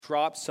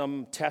dropped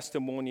some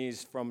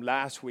testimonies from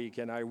last week,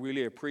 and I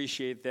really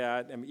appreciate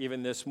that. And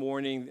even this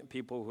morning,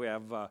 people who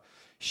have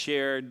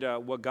shared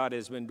what God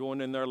has been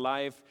doing in their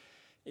life.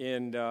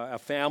 And a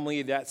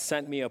family that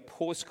sent me a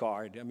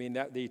postcard. I mean,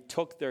 that they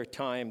took their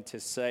time to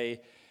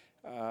say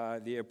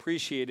they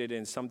appreciated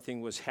and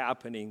something was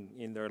happening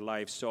in their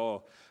life.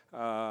 So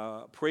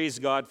praise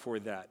God for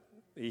that.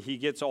 He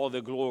gets all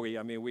the glory.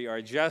 I mean, we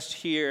are just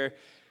here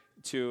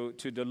to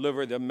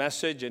deliver the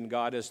message, and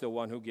God is the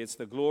one who gets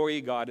the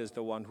glory. God is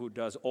the one who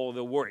does all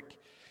the work.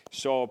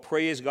 So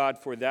praise God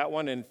for that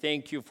one, and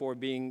thank you for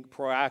being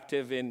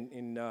proactive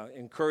in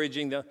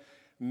encouraging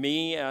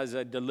me as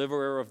a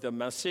deliverer of the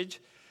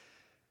message.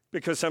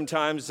 Because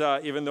sometimes,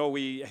 even though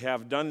we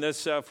have done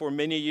this for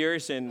many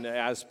years, and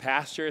as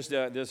pastors,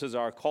 this is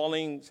our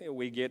calling,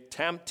 we get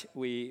tempted.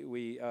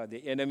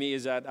 The enemy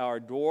is at our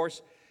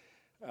doors.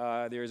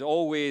 There's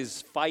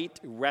always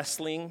fight,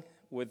 wrestling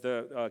with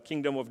the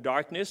kingdom of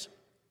darkness.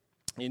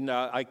 And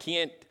I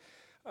can't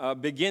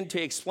begin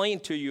to explain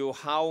to you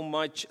how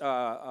much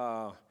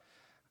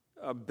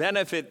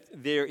benefit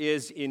there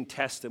is in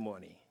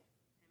testimony,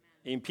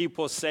 in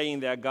people saying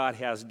that God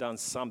has done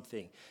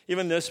something.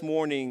 Even this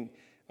morning,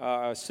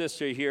 a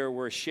sister here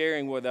was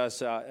sharing with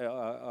us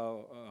a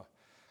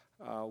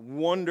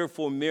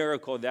wonderful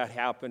miracle that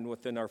happened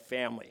within our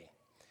family.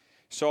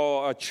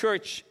 So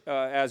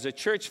as a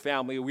church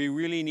family, we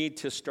really need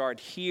to start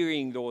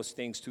hearing those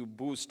things to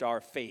boost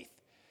our faith.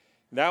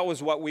 That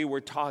was what we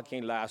were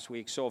talking last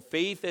week. So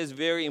faith is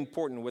very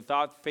important.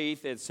 Without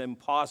faith, it's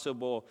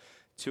impossible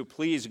to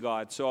please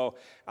God. So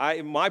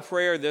my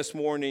prayer this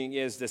morning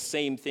is the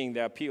same thing,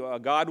 that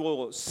God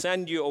will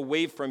send you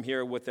away from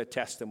here with a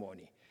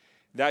testimony,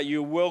 that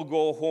you will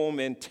go home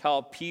and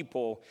tell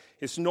people.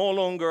 It's no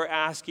longer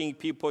asking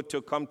people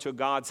to come to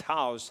God's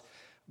house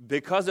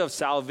because of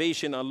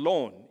salvation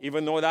alone,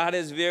 even though that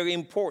is very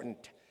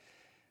important.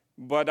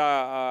 But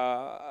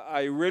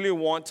I really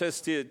want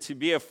us to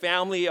be a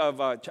family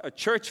of a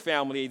church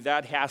family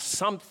that has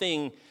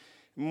something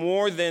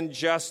more than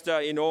just,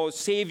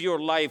 save your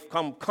life,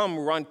 come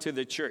run to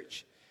the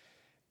church.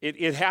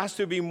 It has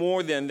to be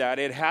more than that.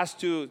 It has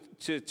to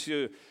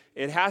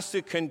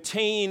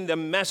contain the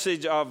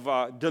message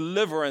of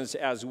deliverance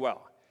as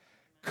well.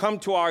 Come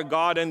to our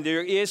God, and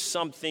there is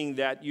something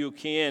that you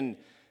can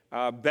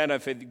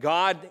benefit.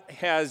 God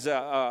has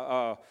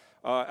a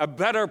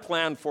better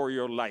plan for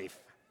your life.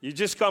 You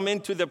just come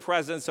into the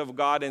presence of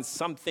God, and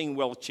something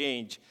will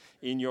change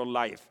in your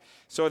life.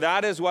 So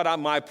that is what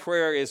my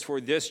prayer is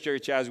for this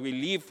church as we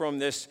leave from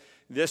this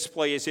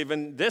place,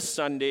 even this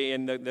Sunday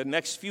and the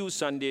next few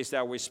Sundays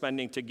that we're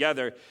spending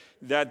together,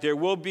 that there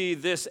will be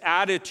this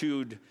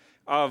attitude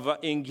of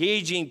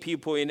engaging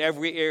people in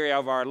every area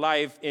of our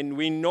life, and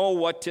we know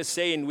what to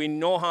say, and we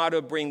know how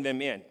to bring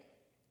them in.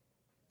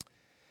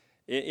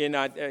 And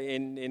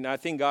I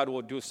think God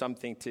will do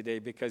something today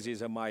because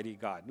He's a mighty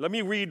God. Let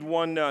me read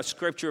one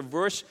scripture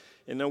verse,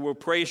 and then we'll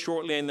pray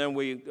shortly, and then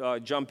we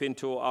jump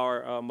into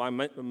my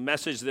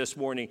message this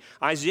morning.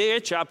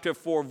 Isaiah chapter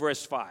 4,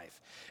 verse 5.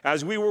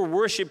 As we were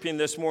worshiping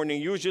this morning,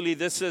 usually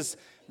this is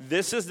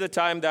the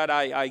time that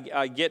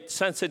I get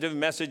sensitive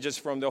messages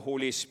from the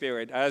Holy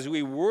Spirit. As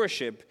we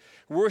worship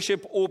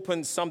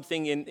opens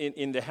something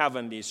in the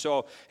heavenly.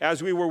 So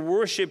as we were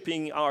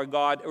worshiping our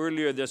God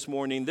earlier this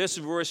morning, this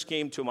verse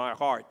came to my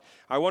heart.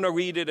 I want to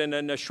read it and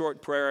then a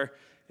short prayer,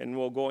 and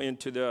we'll go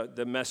into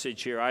the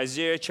message here.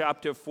 Isaiah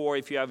chapter 4,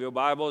 if you have your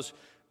Bibles,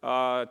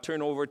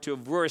 turn over to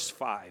verse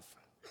 5.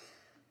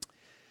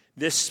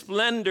 The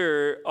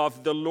splendor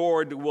of the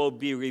Lord will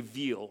be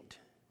revealed,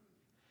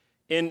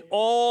 and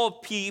all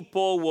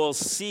people will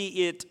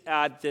see it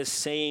at the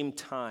same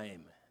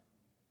time.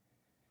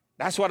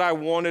 That's what I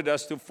wanted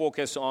us to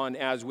focus on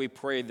as we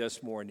pray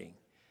this morning.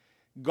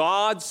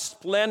 God's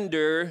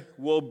splendor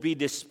will be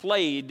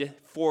displayed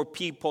for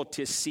people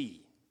to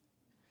see.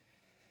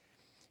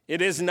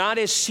 It is not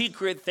a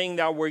secret thing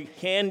that we're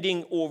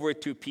handing over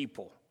to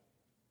people.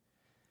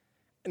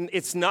 And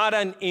it's not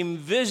an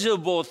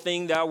invisible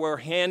thing that we're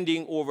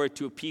handing over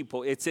to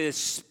people. It's a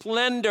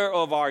splendor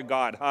of our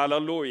God.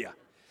 Hallelujah.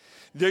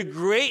 The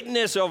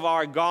greatness of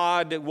our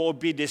God will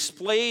be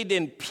displayed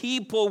and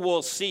people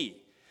will see.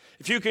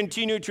 If you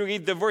continue to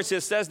read the verse,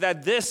 it says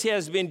that this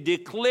has been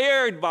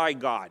declared by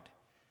God,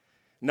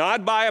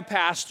 not by a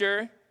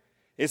pastor.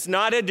 It's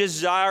not a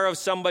desire of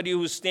somebody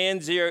who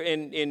stands here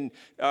and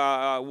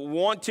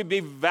want to be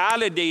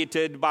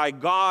validated by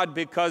God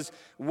because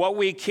what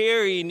we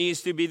carry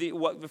needs to be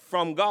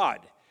from God.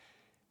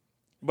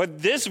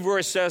 But this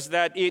verse says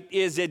that it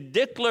is a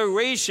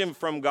declaration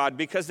from God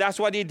because that's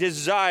what He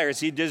desires.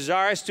 He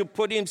desires to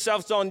put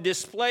Himself on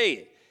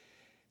display.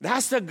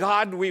 That's the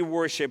God we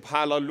worship.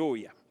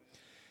 Hallelujah.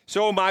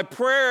 So my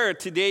prayer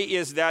today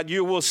is that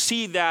you will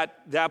see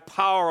that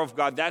power of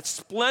God, that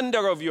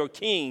splendor of your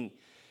King.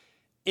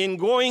 In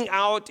going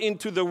out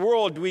into the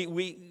world,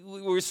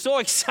 we're so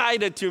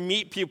excited to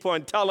meet people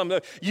and tell them,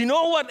 you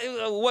know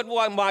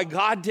what my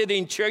God did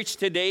in church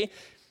today?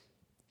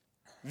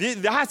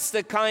 That's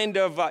the kind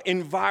of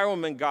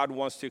environment God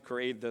wants to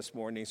create this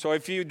morning. So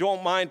if you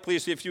don't mind,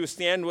 please, if you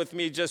stand with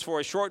me just for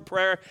a short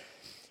prayer.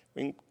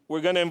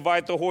 We're going to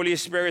invite the Holy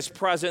Spirit's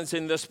presence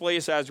in this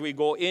place as we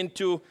go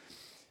into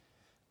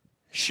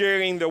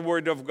sharing the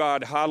Word of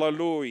God.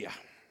 Hallelujah.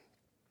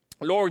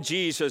 Lord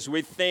Jesus,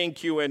 we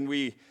thank you and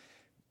we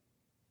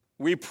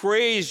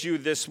praise you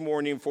this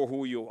morning for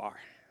who you are.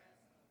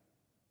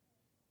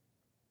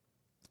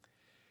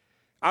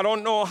 I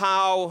don't know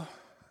how,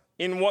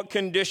 in what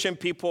condition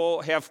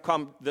people have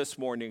come this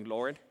morning,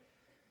 Lord.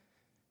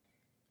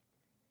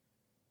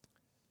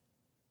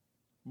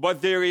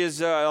 But there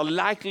is a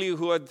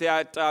likelihood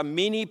that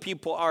many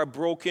people are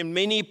broken.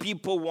 Many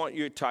people want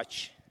your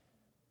touch.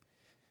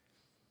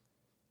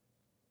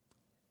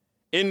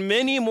 And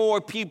many more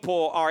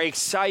people are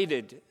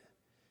excited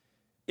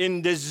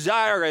and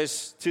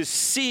desirous to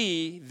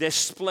see the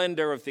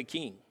splendor of the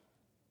King.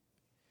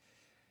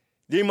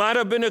 They might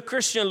have been a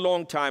Christian a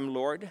long time,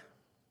 Lord.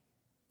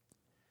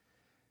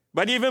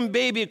 But even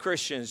baby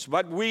Christians,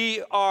 but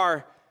we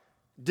are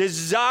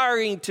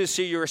desiring to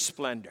see your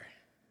splendor.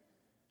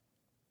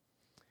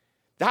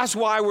 That's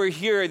why we're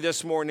here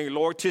this morning,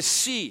 Lord, to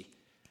see.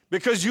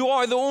 Because you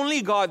are the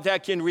only God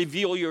that can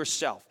reveal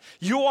yourself.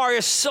 You are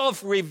a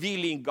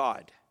self-revealing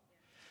God.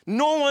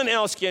 No one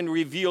else can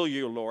reveal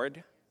you,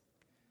 Lord.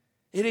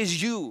 It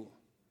is you.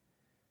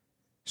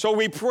 So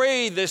we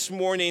pray this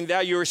morning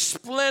that your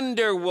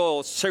splendor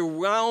will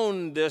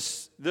surround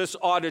this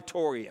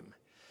auditorium.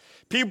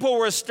 People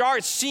will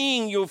start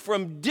seeing you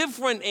from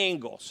different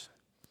angles,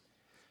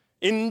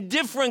 in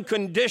different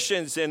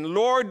conditions. And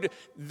Lord,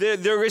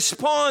 the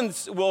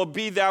response will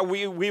be that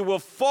we will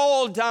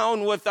fall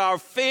down with our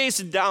face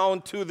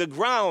down to the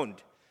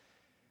ground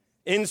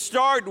and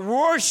start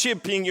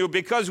worshiping you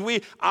because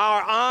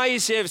our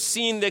eyes have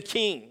seen the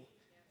King.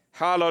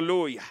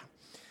 Hallelujah.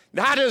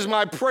 That is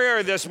my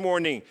prayer this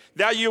morning,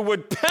 that you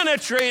would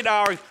penetrate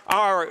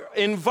our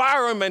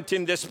environment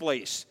in this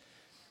place.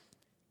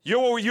 You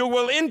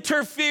will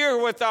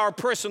interfere with our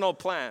personal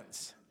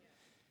plans.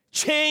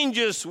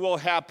 Changes will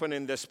happen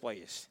in this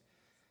place.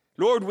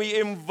 Lord, we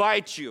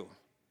invite you.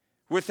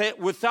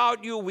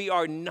 Without you, we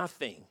are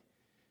nothing.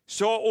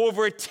 So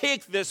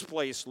overtake this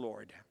place,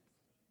 Lord.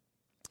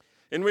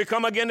 And we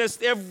come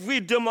against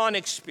every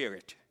demonic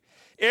spirit,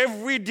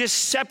 every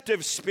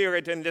deceptive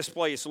spirit in this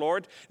place,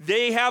 Lord.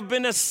 They have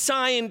been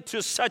assigned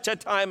to such a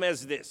time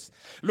as this.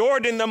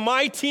 Lord, in the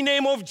mighty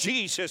name of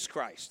Jesus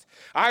Christ,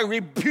 I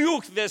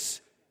rebuke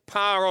this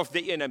power of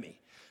the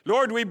enemy.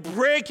 Lord, we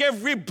break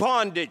every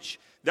bondage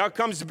that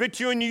comes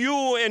between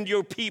you and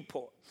your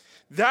people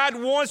that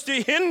wants to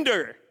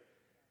hinder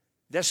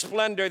the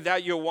splendor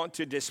that you want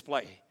to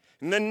display.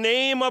 In the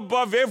name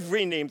above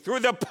every name, through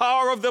the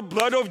power of the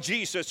blood of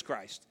Jesus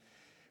Christ,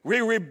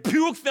 we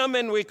rebuke them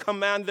and we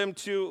command them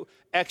to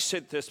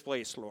exit this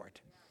place, Lord.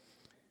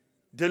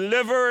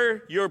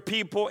 Deliver your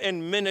people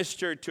and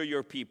minister to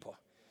your people.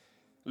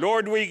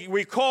 Lord,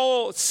 we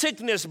call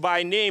sickness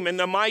by name in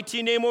the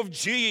mighty name of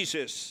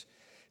Jesus.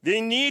 They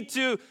need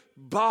to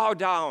bow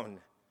down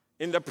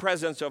in the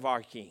presence of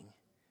our King.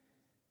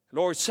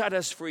 Lord, set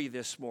us free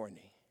this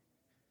morning.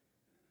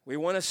 We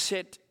want to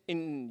sit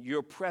in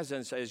your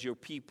presence as your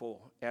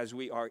people as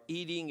we are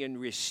eating and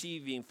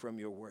receiving from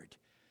your word.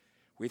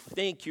 We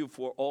thank you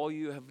for all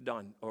you have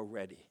done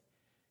already.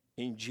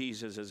 In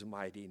Jesus'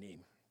 mighty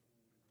name.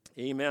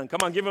 Amen. Come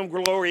on, give him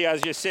glory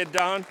as you sit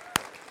down.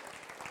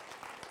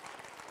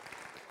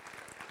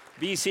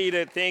 Be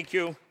seated. Thank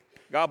you.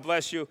 God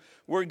bless you.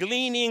 We're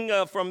gleaning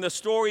from the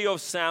story of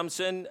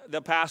Samson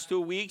the past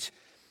 2 weeks.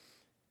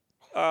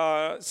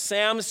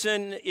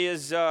 Samson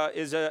is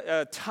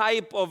a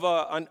type of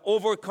an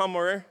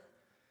overcomer,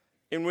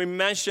 and we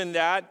mentioned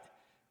that.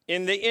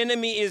 And the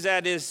enemy is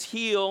at his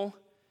heel,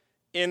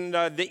 and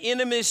the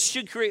enemy's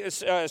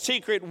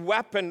secret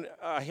weapon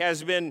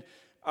has been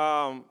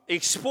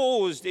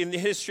exposed in the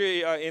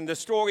history, in the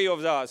story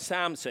of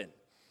Samson.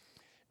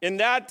 And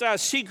that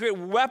secret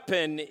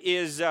weapon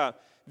is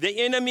the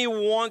enemy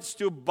wants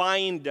to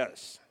bind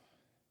us.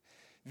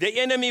 The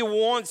enemy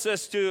wants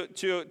us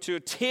to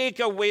take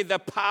away the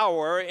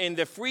power and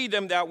the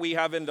freedom that we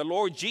have in the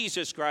Lord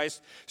Jesus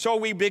Christ, so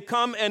we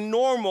become a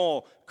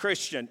normal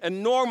Christian, a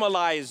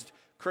normalized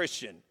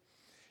Christian.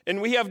 And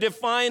we have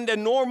defined a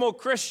normal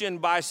Christian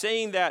by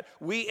saying that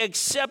we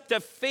accept the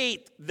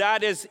fate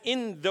that is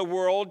in the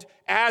world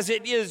as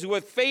it is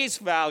with face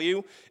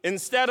value,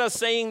 instead of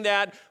saying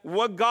that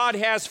what God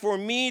has for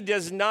me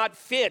does not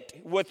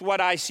fit with what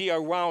I see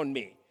around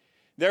me.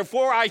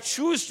 Therefore, I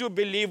choose to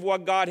believe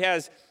what God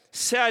has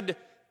said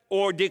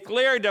or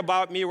declared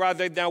about me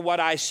rather than what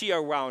I see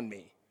around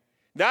me.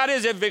 That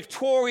is a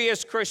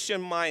victorious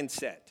Christian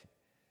mindset.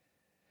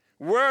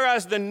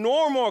 Whereas the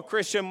normal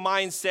Christian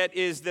mindset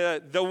is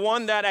the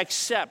one that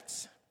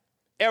accepts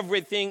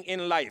everything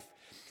in life.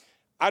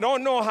 I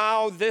don't know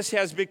how this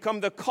has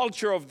become the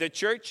culture of the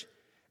church.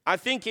 I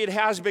think it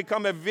has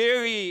become a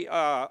very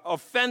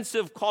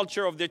offensive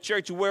culture of the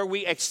church where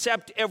we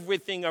accept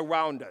everything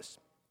around us.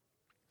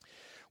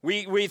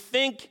 We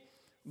think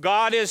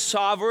God is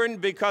sovereign.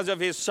 Because of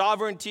his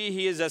sovereignty,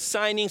 he is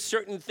assigning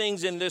certain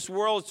things in this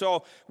world.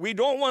 So we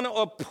don't want to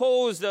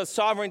oppose the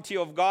sovereignty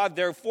of God.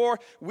 Therefore,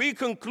 we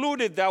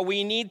concluded that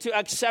we need to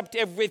accept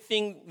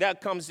everything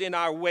that comes in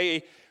our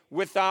way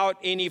without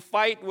any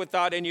fight,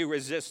 without any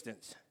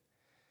resistance.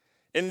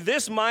 And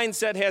this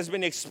mindset has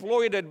been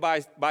exploited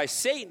by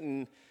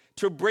Satan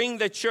to bring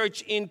the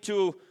church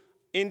into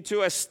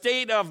a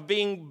state of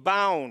being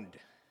bound.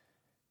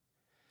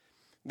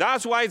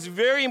 That's why it's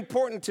very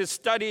important to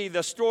study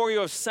the story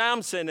of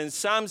Samson, and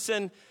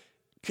Samson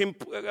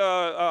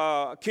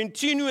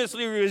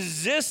continuously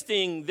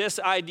resisting this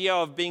idea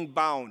of being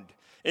bound.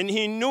 And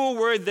he knew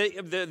where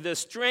the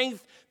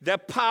strength, the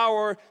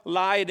power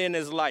lied in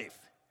his life.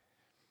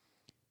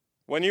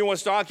 When he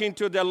was talking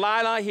to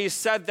Delilah, he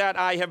said that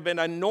I have been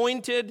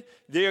anointed.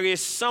 There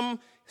is some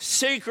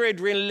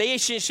sacred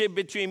relationship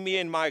between me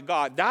and my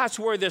God. That's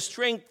where the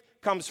strength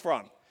comes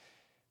from.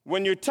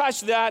 When you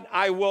touch that,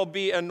 I will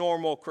be a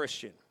normal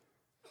Christian.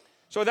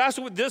 So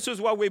this is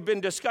what we've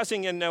been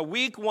discussing. In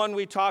week 1,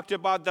 we talked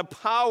about the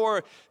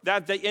power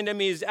that the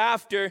enemy is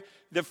after.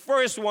 The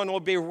first one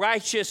will be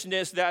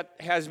righteousness that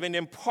has been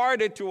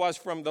imparted to us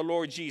from the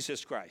Lord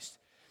Jesus Christ.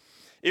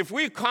 If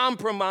we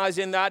compromise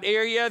in that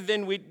area,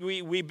 then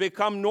we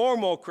become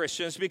normal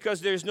Christians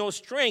because there's no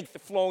strength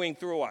flowing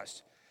through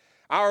us.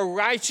 Our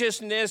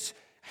righteousness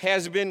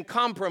has been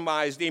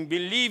compromised in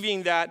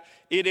believing that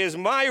it is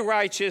my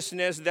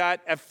righteousness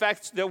that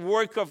affects the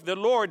work of the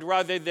Lord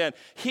rather than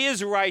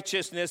his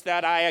righteousness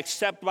that I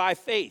accept by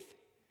faith.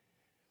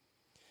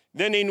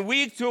 Then in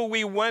week 2,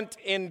 we went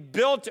and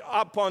built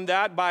upon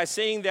that by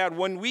saying that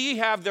when we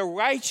have the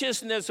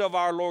righteousness of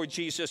our Lord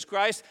Jesus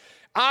Christ,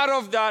 out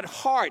of that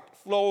heart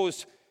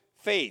flows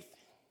faith.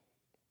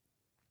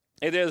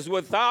 It is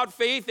without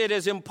faith, it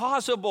is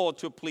impossible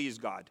to please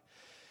God.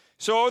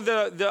 So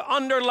the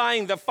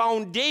underlying, the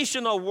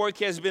foundational work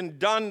has been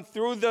done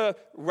through the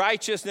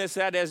righteousness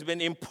that has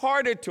been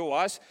imparted to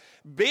us.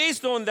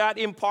 Based on that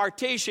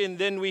impartation,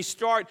 then we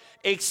start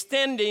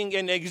extending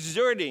and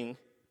exerting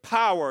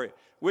power,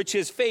 which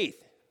is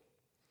faith.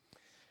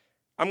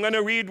 I'm going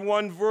to read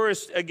one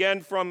verse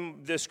again from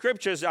the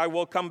scriptures. I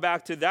will come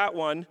back to that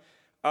one.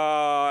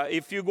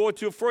 If you go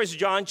to 1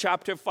 John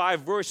chapter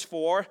 5, verse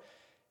 4,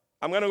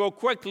 I'm going to go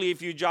quickly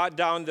if you jot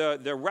down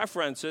the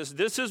references.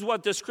 This is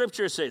what the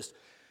scripture says.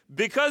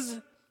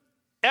 Because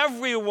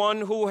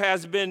everyone who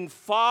has been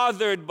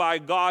fathered by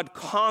God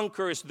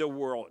conquers the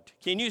world.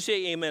 Can you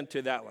say amen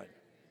to that one?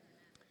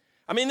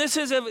 I mean, this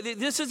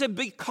is a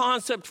big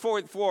concept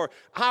for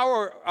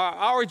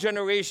our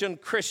generation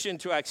Christian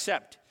to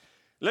accept.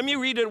 Let me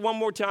read it one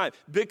more time.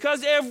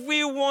 Because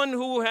everyone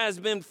who has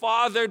been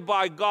fathered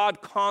by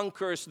God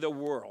conquers the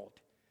world.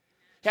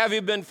 Have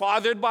you been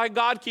fathered by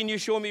God? Can you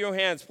show me your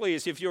hands,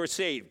 please, if you're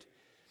saved?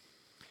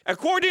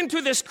 According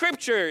to the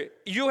scripture,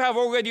 you have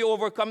already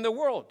overcome the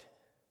world.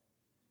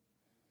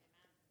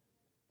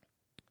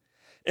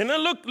 And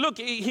then look,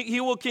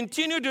 he will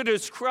continue to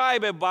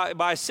describe it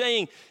by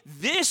saying,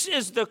 this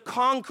is the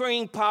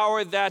conquering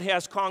power that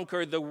has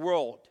conquered the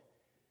world.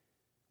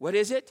 What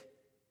is it?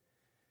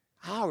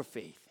 Our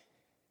faith.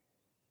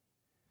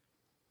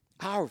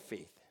 Our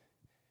faith.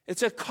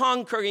 It's a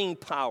conquering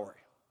power.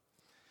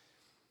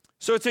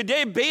 So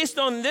today, based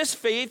on this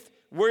faith,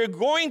 we're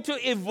going to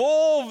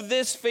evolve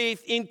this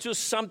faith into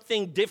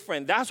something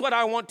different. That's what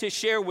I want to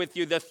share with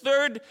you. The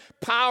third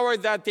power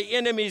that the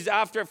enemy is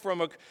after from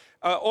an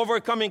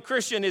overcoming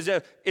Christian is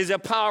a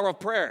power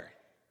of prayer.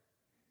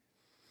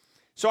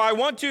 So I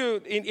want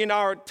to, in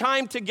our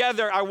time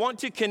together, I want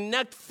to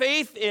connect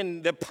faith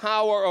in the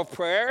power of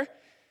prayer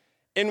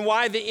and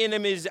why the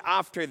enemy is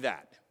after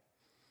that.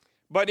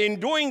 But in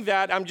doing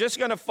that, I'm just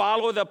going to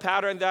follow the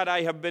pattern that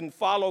I have been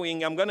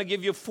following. I'm going to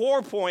give you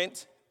 4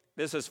 points.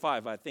 This is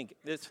 5, I think.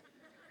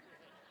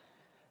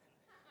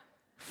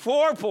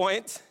 4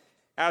 points,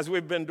 as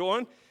we've been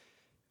doing,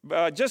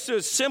 just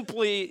to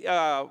simply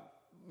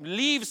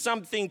leave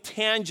something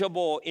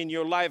tangible in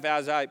your life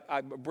as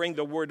I bring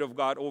the Word of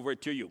God over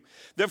to you.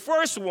 The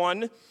first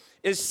one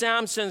is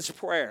Samson's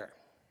prayer.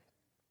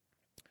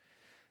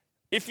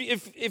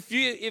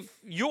 If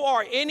you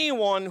are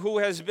anyone who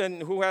has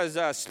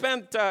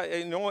spent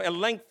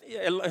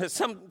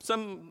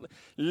some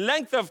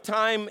length of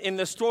time in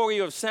the story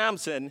of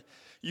Samson,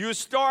 you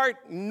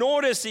start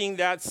noticing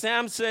that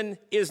Samson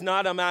is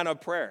not a man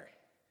of prayer.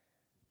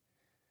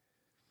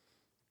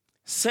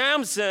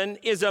 Samson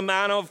is a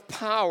man of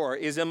power,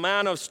 is a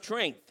man of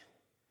strength.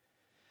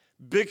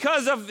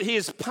 Because of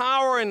his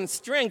power and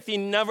strength, he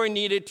never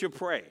needed to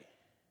pray.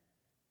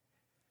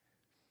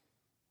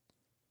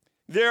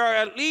 There are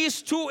at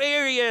least 2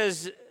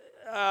 areas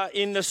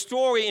in the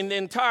story, in the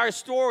entire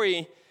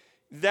story,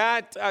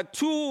 that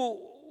 2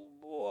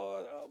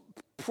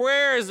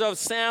 prayers of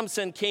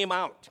Samson came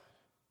out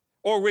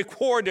or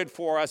recorded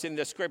for us in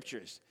the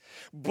scriptures.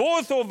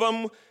 Both of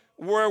them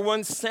were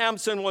when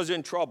Samson was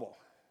in trouble.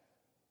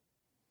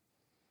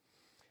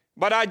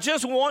 But I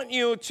just want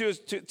you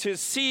to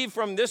see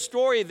from this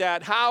story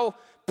that how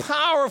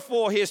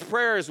powerful his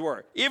prayers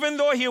were. Even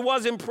though he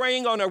wasn't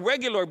praying on a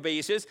regular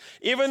basis,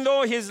 even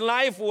though his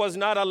life was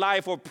not a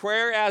life of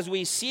prayer as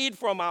we see it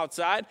from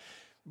outside,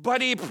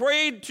 but he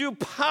prayed two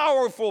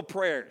powerful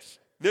prayers.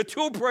 The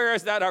two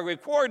prayers that are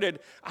recorded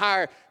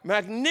are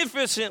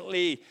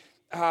magnificently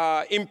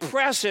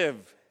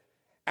impressive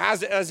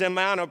as a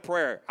man of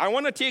prayer. I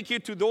want to take you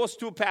to those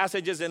two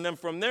passages, and then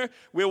from there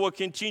we will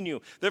continue.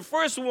 The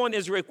first one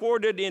is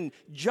recorded in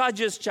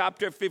Judges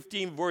chapter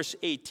 15, verse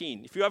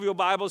 18. If you have your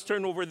Bibles,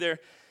 turn over there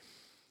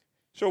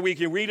so we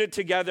can read it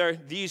together.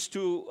 These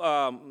two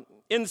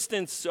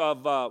instances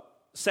of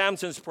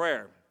Samson's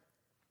prayer.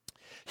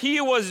 He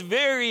was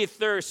very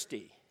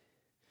thirsty.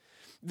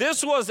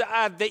 This was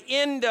at the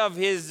end of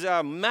his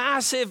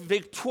massive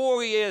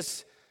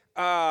victorious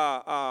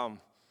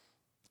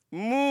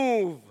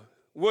move.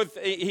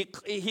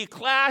 He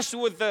clashed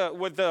with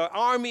the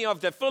army of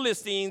the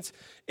Philistines,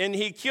 and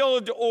he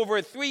killed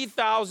over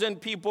 3,000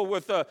 people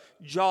with a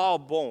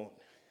jawbone.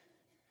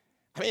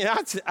 I mean,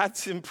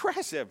 that's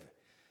impressive.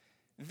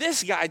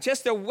 This guy,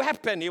 just a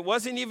weapon. It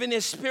wasn't even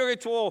his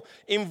spiritual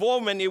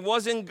involvement. It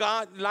wasn't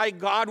like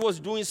God was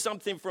doing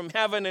something from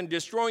heaven and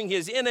destroying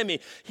his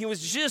enemy. He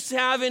was just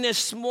having a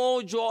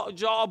small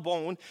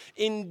jawbone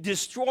in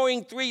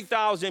destroying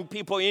 3,000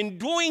 people. In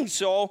doing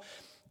so,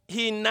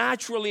 he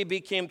naturally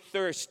became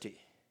thirsty.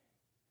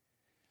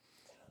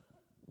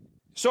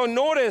 So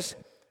notice,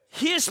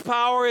 his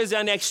power is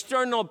an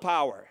external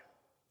power.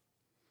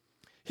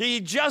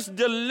 He just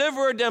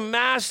delivered a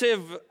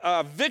massive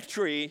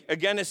victory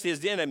against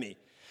his enemy.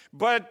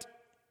 But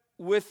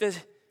with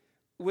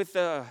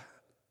a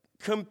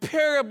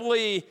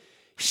comparably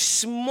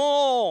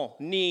small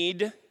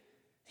need,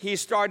 he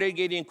started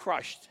getting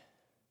crushed.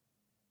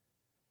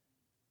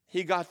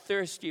 He got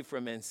thirsty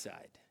from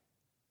inside.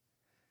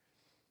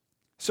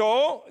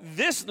 So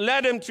this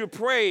led him to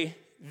pray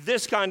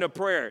this kind of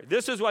prayer.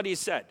 This is what he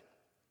said.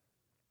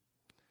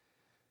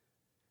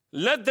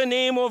 Let the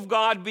name of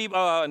God be,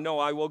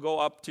 I will go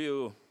up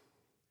to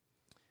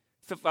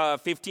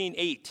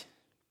 15:8.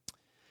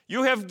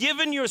 You have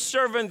given your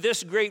servant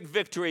this great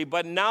victory,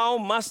 but now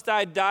must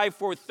I die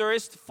for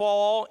thirst,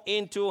 fall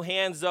into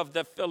hands of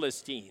the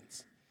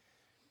Philistines.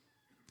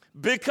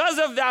 Because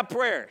of that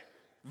prayer,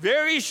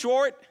 very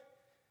short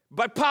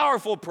but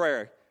powerful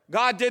prayer,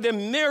 God did a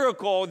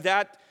miracle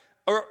that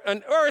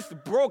an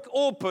earth broke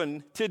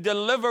open to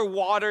deliver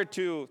water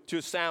to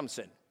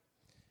Samson.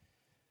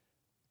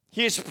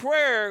 His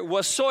prayer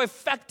was so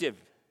effective.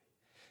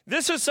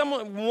 This is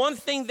one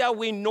thing that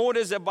we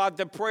notice about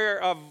the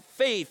prayer of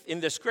faith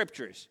in the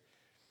scriptures.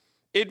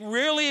 It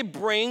really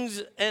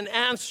brings an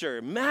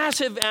answer,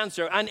 massive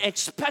answer, an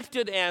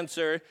expected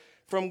answer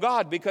from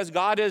God, because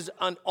God is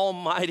an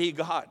almighty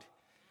God.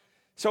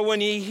 So when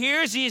he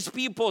hears these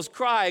people's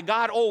cry,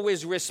 God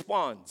always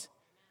responds.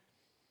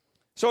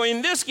 So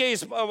in this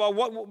case,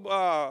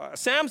 what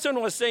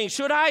Samson was saying,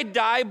 should I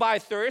die by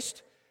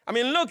thirst? I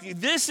mean, look,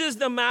 this is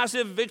the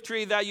massive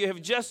victory that you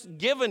have just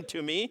given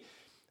to me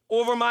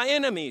over my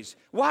enemies.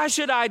 Why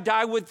should I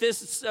die with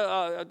this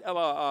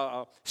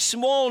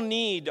small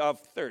need of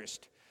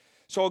thirst?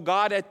 So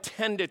God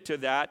attended to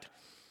that,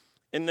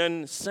 and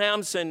then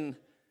Samson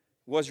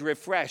was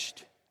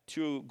refreshed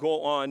to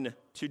go on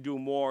to do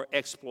more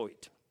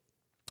exploit.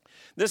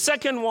 The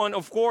second one,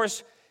 of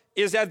course,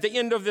 is at the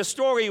end of the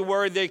story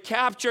where they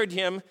captured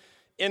him,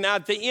 and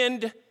at the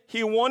end,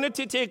 he wanted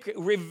to take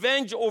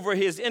revenge over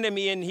his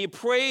enemy, and he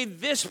prayed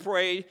this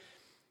prayer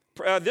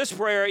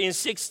in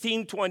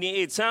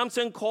 16:28.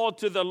 Samson called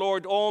to the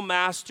Lord, "O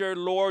Master,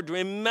 Lord,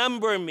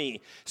 remember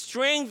me.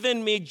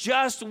 Strengthen me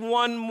just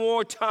one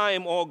more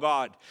time, O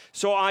God,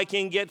 so I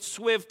can get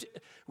swift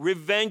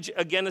revenge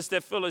against the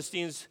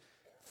Philistines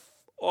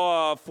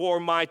for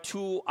my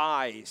two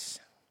eyes."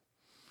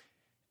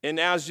 And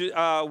as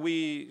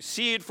we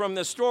see it from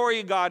the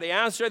story, God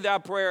answered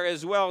that prayer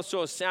as well,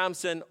 so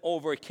Samson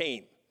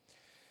overcame.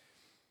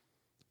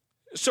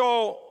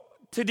 So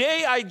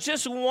today I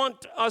just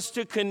want us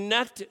to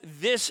connect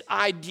this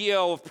idea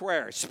of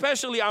prayer.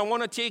 Especially I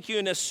want to take you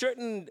in a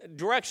certain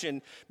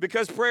direction,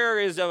 because prayer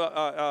is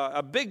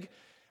a big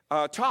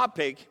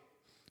topic.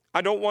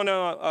 I don't want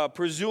to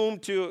presume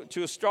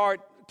to start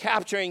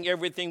capturing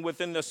everything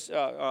within this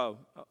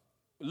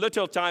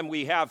little time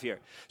we have here.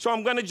 So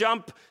I'm going to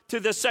jump to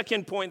the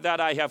second point that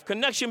I have,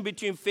 connection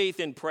between faith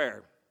and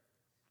prayer.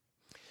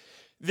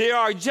 There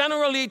are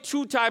generally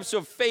two types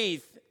of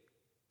faith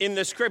in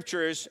the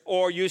scriptures,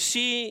 or you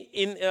see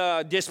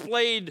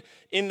displayed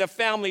in the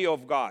family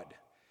of God.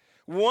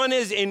 One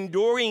is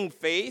enduring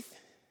faith.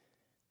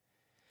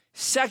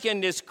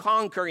 Second is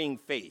conquering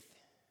faith.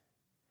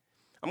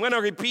 I'm going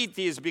to repeat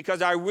these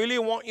because I really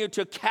want you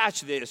to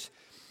catch this.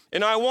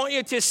 And I want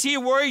you to see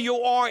where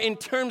you are in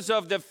terms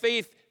of the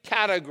faith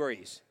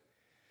categories.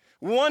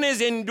 One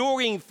is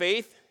enduring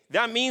faith.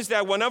 That means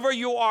that whenever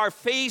you are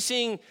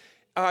facing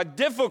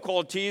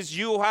difficulties,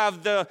 you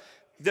have the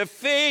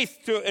faith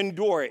to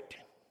endure it.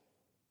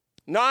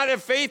 Not a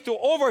faith to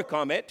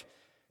overcome it,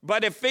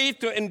 but a faith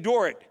to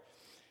endure it.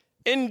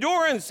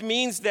 Endurance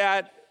means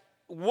that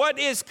what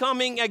is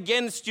coming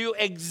against you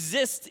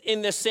exists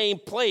in the same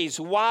place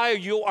while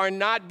you are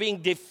not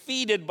being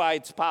defeated by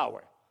its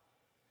power.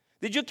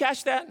 Did you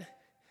catch that?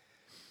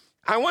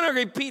 I want to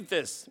repeat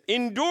this.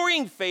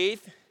 Enduring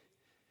faith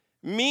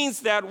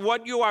means that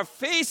what you are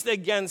faced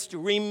against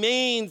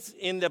remains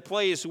in the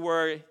place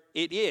where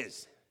it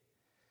is.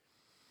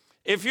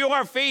 If you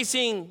are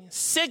facing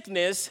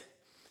sickness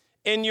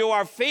and you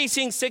are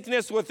facing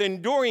sickness with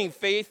enduring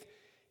faith,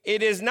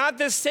 it is not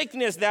the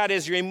sickness that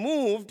is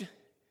removed.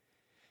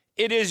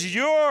 It is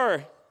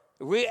your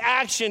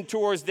reaction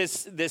towards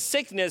the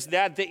sickness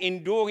that the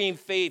enduring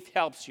faith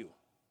helps you.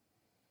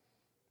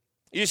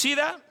 You see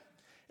that?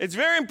 It's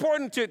very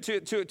important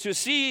to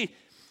see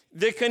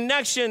the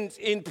connections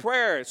in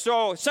prayer.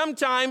 So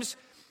sometimes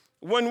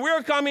when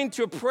we're coming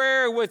to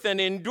prayer with an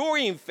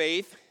enduring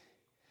faith,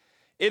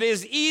 it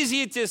is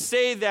easy to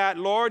say that,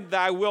 Lord,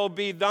 thy will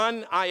be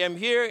done. I am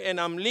here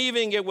and I'm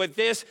leaving it with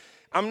this.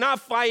 I'm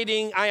not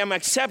fighting. I am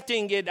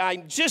accepting it.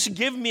 Just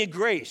give me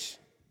grace.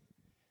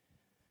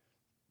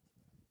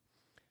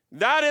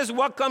 That is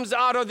what comes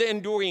out of the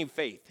enduring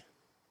faith.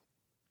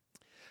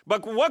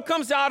 But what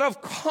comes out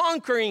of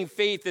conquering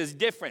faith is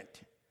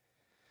different.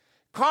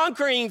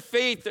 Conquering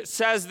faith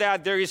says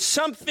that there is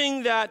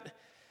something that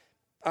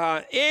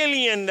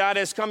alien that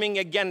is coming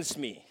against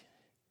me.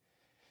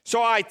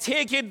 So I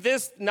take it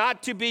this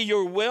not to be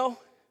your will.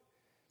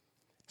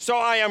 So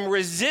I am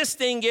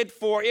resisting it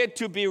for it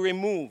to be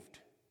removed.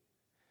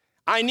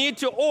 I need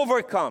to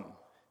overcome.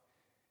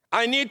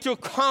 I need to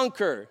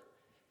conquer.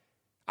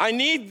 I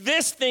need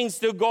these things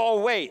to go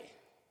away.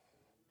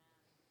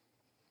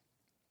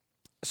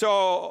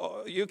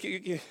 So you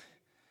can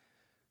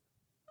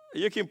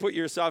put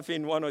yourself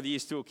in one of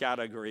these two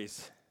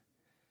categories.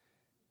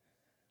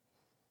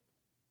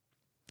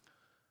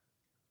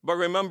 But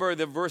remember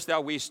the verse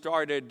that we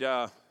started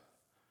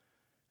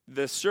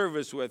the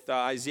service with,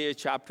 Isaiah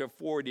chapter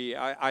 40.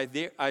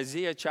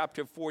 Isaiah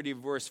chapter 40,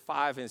 verse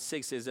 5 and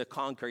 6 is a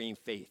conquering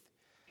faith.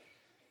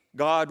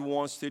 God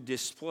wants to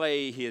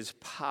display his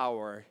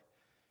power,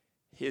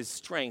 his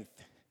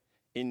strength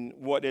in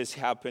what is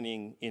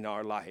happening in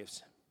our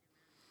lives.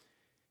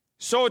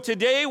 So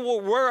today,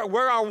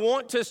 where I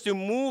want us to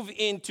move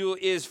into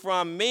is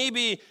from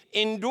maybe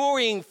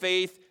enduring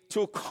faith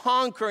to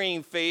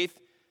conquering faith.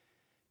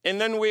 And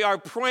then we are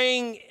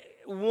praying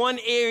one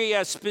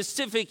area,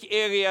 specific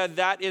area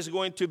that is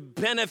going to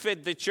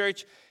benefit the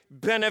church,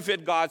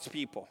 benefit God's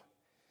people.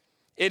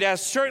 It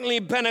has certainly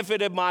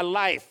benefited my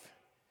life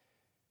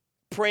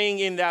praying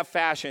in that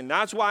fashion.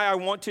 That's why I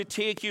want to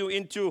take you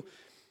into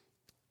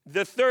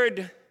the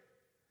third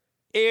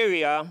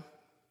area.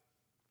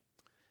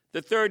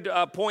 The third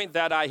point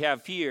that I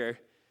have here,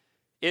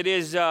 it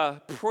is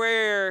a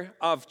prayer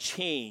of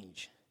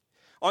change.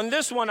 On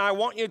this one, I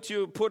want you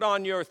to put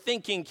on your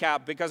thinking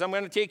cap because I'm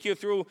going to take you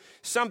through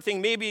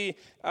something maybe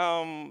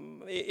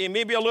it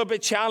may be a little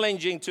bit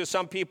challenging to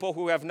some people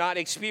who have not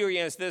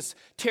experienced this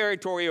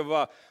territory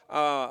of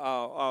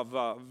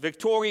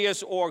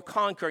victorious or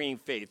conquering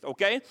faith,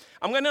 okay?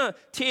 I'm going to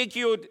take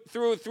you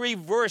through three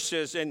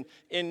verses in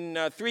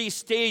three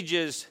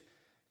stages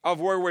of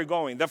where we're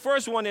going. The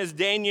first one is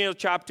Daniel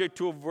chapter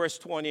 2, verse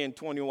 20 and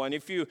 21.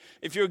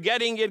 If you're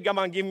getting it, come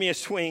on, give me a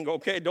swing,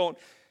 okay?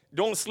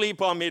 Don't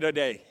sleep on me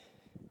today.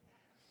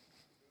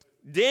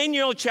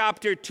 Daniel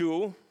chapter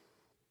 2.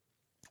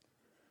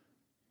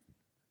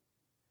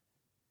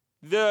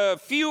 The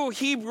few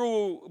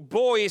Hebrew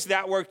boys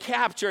that were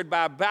captured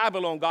by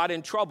Babylon got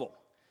in trouble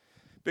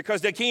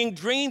because the king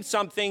dreamed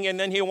something and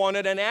then he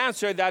wanted an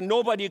answer that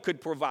nobody could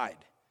provide.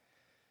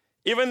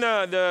 Even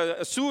the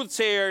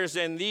soothsayers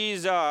and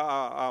these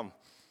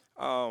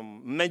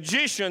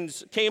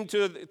magicians came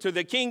to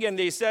the king and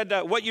they said,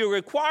 what you're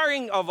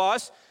requiring of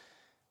us,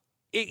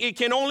 it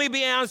can only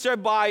be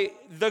answered by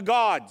the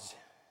gods.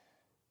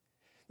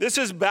 This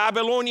is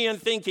Babylonian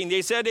thinking.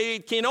 They said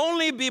it can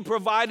only be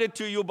provided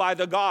to you by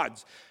the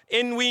gods.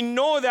 And we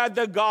know that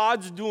the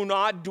gods do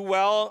not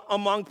dwell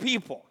among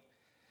people.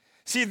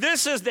 See,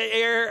 this is the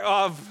air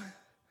of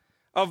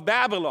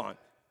Babylon.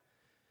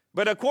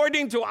 But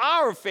according to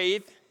our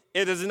faith,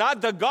 it is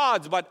not the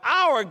gods, but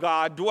our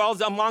God dwells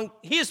among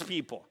his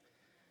people.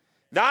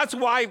 That's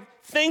why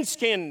things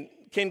can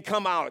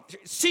come out.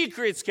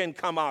 Secrets can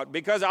come out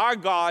because our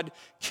God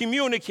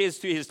communicates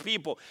to his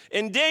people.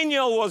 And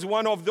Daniel was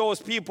one of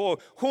those people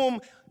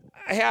whom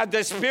had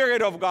the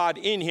Spirit of God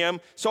in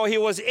him, so he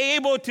was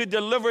able to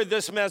deliver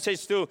this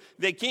message to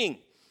the king.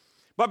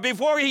 But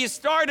before he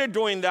started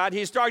doing that,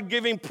 he started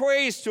giving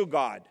praise to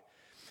God.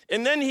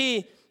 And then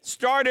he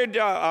started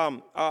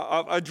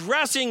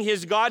addressing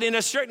his God in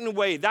a certain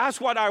way. That's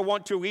what I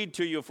want to read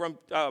to you from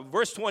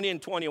verse 20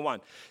 and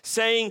 21.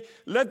 Saying,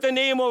 let the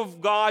name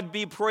of God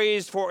be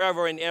praised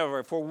forever and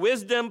ever, for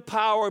wisdom,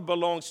 power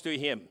belongs to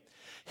him.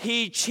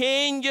 He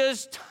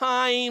changes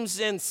times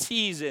and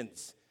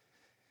seasons.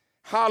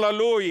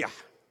 Hallelujah.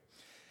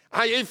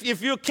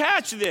 If you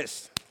catch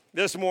this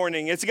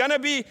morning, it's going to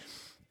be,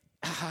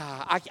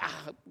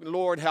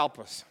 Lord help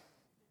us.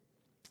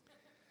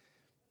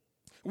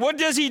 What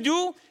does he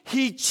do?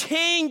 He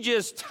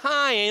changes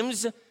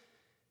times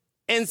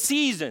and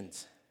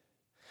seasons.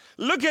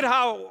 Look at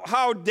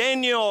how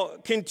Daniel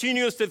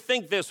continues to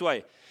think this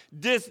way.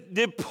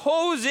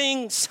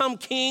 Deposing some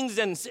kings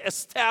and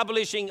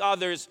establishing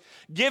others,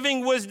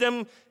 giving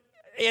wisdom,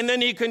 and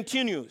then he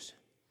continues.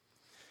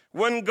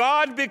 When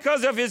God,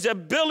 because of his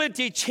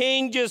ability,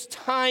 changes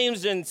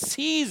times and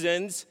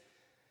seasons,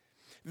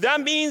 that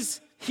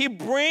means he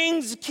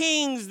brings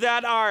kings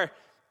that are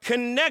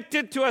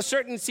connected to a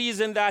certain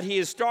season that he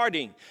is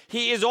starting.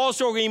 He is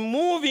also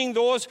removing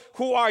those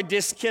who are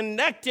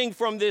disconnecting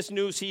from this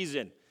new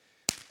season.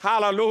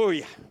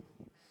 Hallelujah.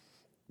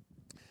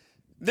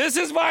 This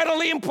is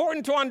vitally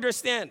important to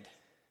understand.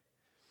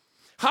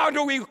 How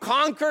do we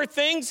conquer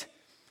things?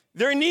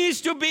 There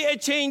needs to be a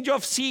change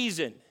of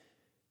season.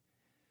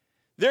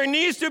 There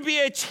needs to be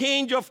a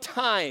change of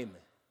time.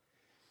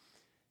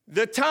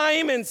 The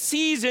time and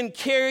season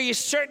carry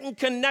certain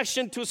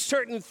connection to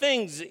certain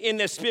things in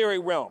the spirit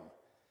realm.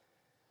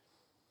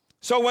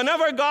 So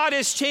whenever God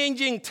is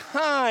changing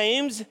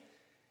times,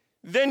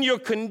 then your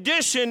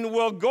condition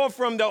will go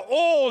from the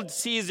old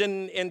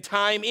season and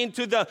time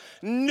into the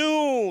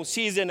new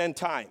season and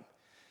time.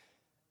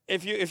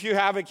 If you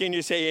have it, can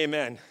you say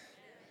amen?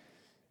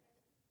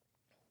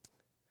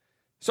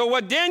 So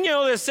what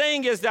Daniel is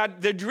saying is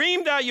that the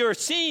dream that you're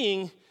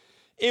seeing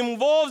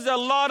involves a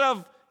lot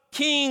of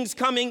kings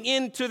coming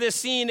into the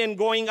scene and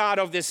going out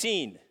of the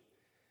scene.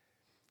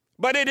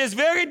 But it is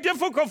very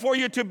difficult for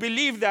you to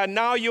believe that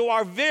now you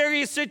are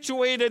very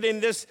situated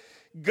in this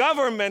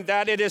government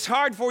that it is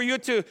hard for you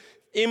to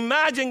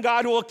imagine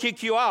God will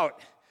kick you out.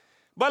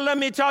 But let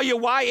me tell you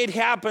why it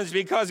happens,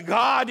 because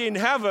God in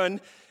heaven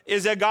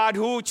is a God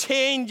who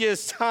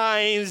changes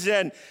times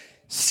and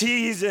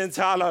seasons.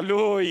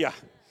 Hallelujah.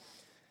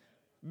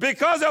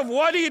 Because of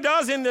what he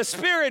does in the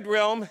spirit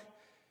realm,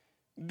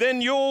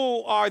 then you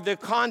are the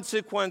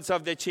consequence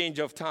of the change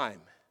of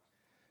time.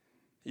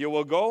 You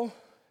will go,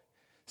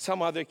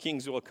 some other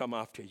kings will come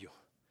after you.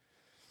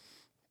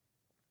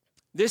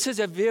 This is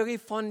a very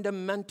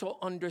fundamental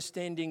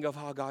understanding of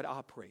how God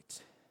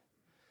operates.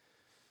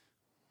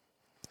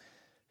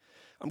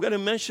 I'm going to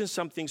mention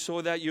something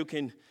so that you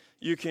can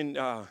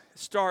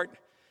start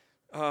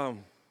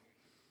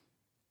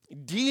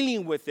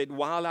dealing with it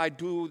while I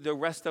do the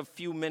rest of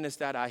few minutes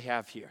that I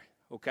have here,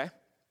 okay?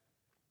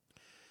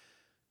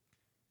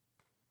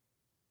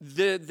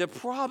 The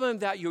problem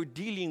that you're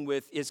dealing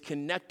with is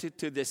connected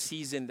to the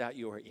season that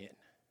you're in.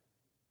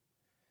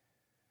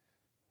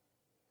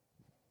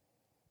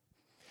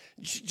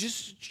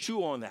 Just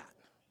chew on that.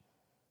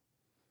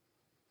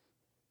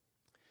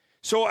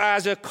 So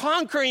as a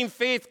conquering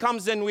faith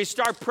comes in, we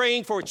start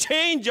praying for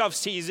change of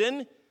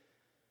season.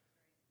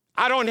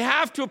 I don't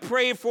have to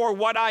pray for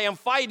what I am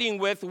fighting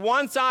with.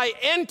 Once I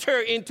enter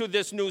into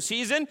this new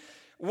season,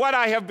 what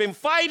I have been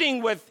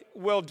fighting with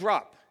will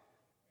drop.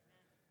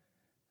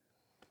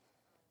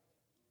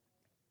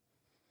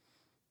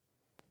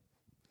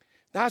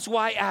 That's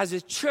why as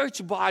a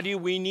church body,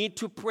 we need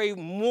to pray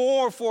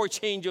more for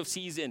change of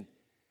season.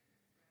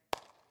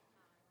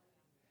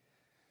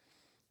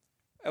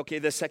 Okay,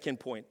 the second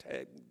point.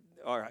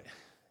 All right,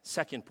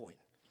 second point.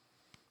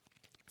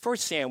 1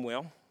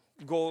 Samuel,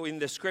 go in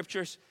the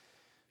scriptures.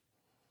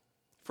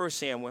 1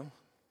 Samuel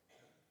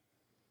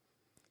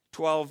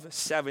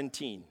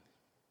 12:17.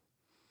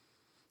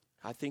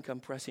 I think I'm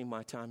pressing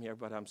my time here,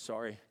 but I'm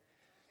sorry.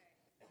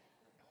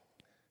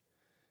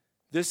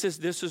 This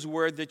is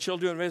where the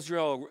children of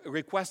Israel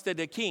requested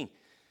a king.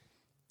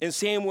 And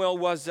Samuel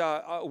was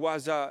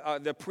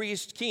the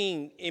priest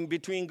king in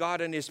between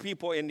God and his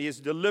people, and he's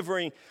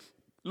delivering.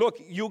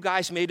 Look, you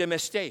guys made a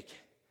mistake.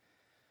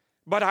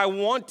 But I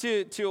want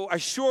to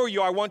assure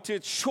you, I want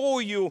to show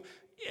you,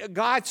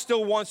 God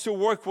still wants to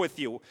work with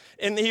you.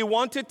 And he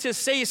wanted to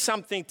say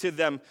something to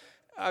them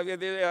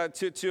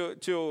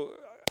to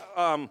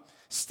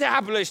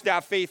establish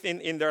that faith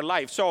in their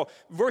life. So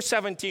verse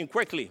 17,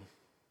 quickly.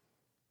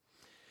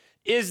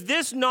 Is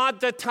this not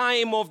the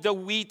time of the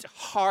wheat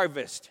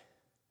harvest?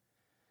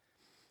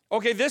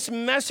 Okay, this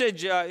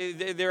message,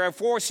 there are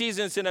 4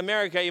 seasons in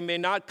America. It may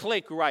not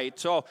click right.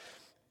 So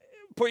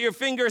put your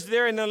fingers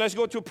there, and then let's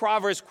go to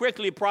Proverbs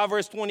quickly.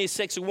 Proverbs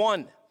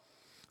 26:1.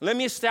 Let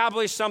me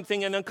establish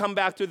something and then come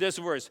back to this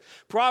verse.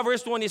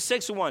 Proverbs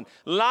 26:1.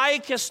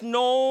 Like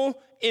snow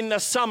in the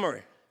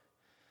summer.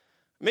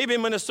 Maybe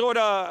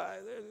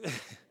Minnesota,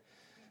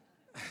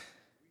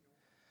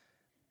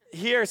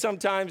 here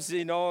sometimes,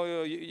 you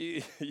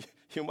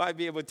might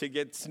be able to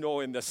get snow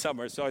in the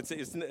summer. So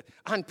it's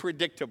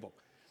unpredictable.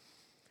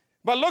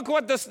 But look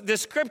what the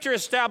scripture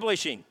is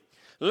establishing.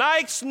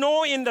 Like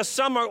snow in the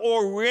summer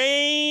or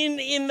rain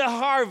in the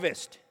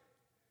harvest.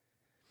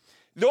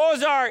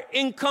 Those are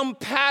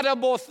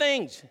incompatible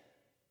things.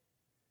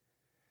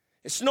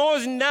 Snow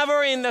is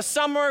never in the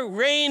summer.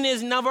 Rain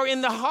is never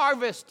in the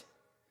harvest.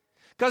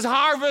 Because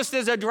harvest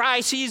is a dry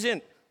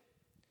season.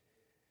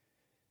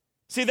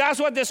 See, that's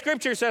what the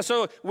scripture says.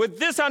 So with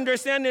this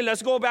understanding,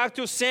 let's go back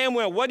to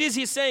Samuel. What is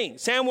he saying?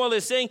 Samuel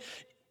is saying,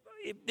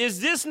 is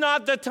this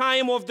not the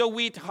time of the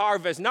wheat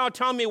harvest? Now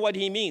tell me what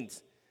he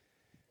means.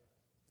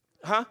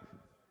 Huh?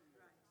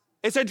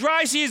 It's a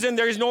dry season.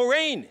 There is no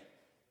rain.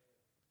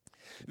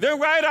 Then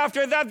right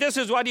after that, this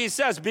is what he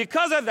says.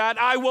 Because of that,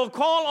 I will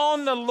call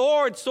on the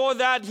Lord so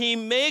that he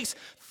makes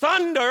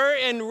thunder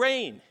and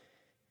rain.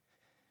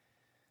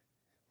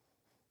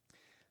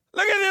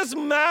 Look at this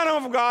man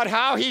of God,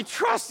 how he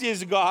trusts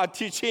his God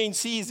to change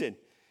season.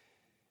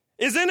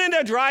 Isn't it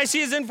a dry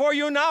season for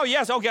you now?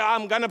 Yes, okay,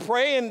 I'm going to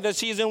pray and the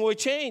season will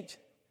change.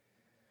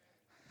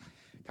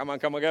 Come on,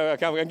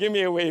 give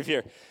me a wave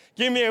here.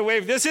 Give me a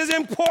wave. This is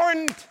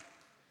important.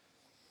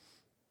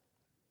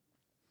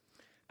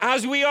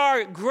 As we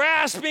are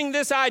grasping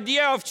this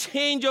idea of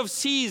change of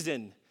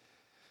season,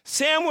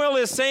 Samuel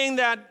is saying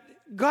that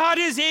God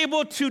is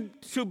able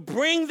to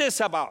bring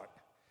this about.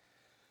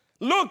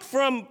 Look,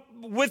 from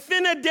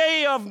within a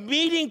day of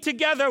meeting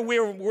together,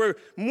 we're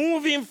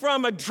moving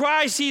from a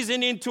dry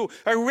season into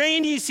a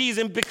rainy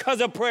season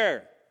because of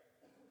prayer.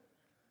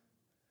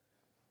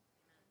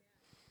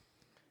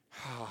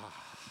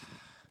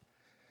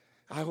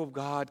 I hope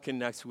God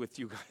connects with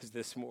you guys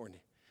this morning.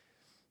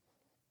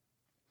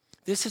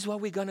 This is what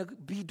we're going to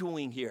be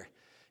doing here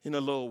in a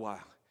little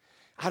while.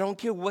 I don't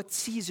care what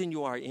season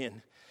you are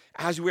in.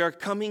 As we are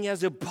coming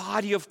as a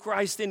body of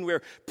Christ and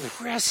we're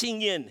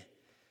pressing in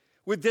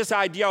with this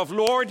idea of,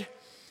 Lord,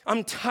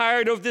 I'm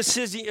tired of the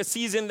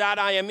season that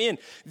I am in.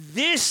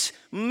 This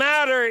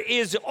matter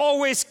is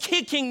always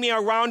kicking me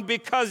around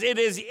because it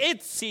is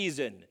its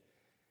season.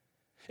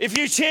 If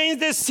you change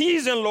this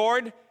season,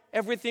 Lord,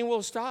 everything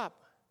will stop.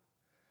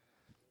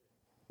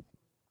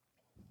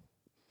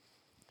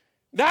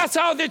 That's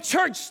how the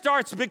church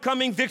starts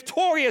becoming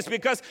victorious,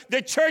 because the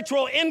church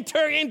will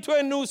enter into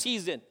a new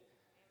season.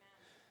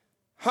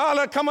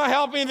 Hallelujah, come on,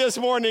 help me this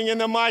morning in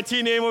the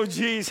mighty name of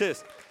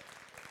Jesus.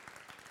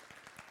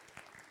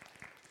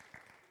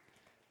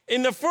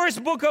 In the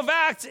first book of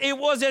Acts, it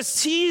was a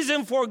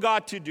season for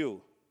God to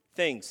do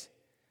things.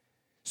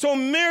 So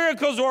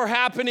miracles were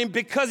happening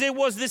because it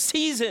was the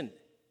season.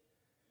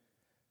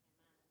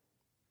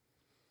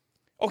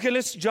 Okay,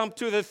 let's jump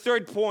to the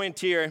third point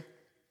here.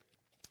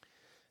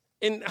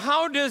 And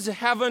how does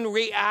heaven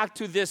react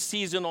to this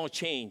seasonal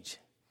change?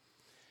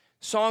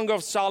 Song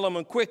of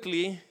Solomon,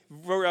 quickly,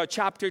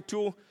 chapter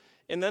 2.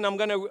 And then I'm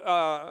going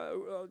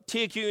to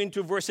take you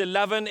into verse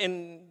 11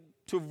 and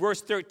to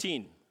verse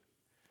 13.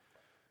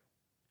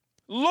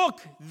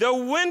 Look, the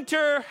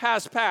winter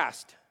has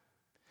passed.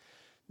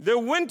 The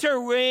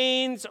winter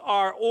rains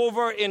are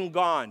over and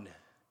gone.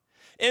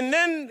 And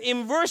then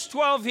in verse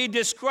 12, he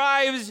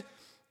describes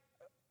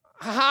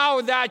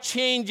how that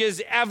change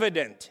is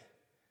evident.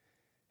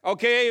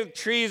 Okay,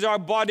 trees are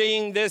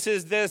budding, this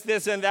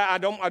and that. I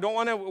don't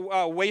want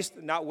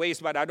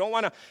to I don't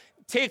want to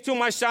take too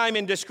much time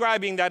in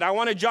describing that. I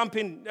want to jump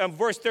in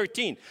verse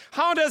 13.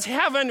 How does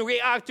heaven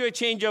react to a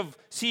change of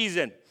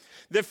season?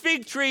 The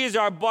fig trees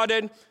are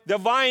budded, the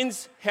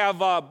vines have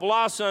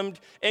blossomed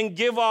and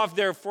give off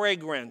their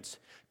fragrance.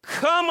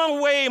 Come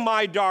away,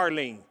 my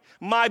darling,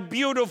 my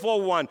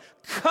beautiful one.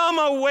 Come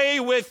away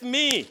with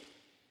me.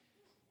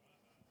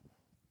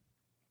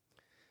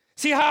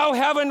 See how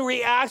heaven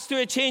reacts to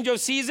a change of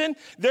season?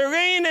 The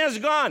rain has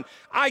gone.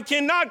 I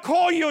cannot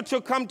call you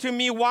to come to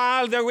me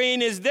while the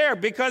rain is there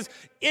because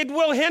it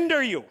will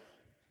hinder you.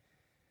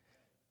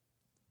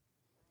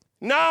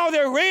 Now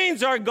the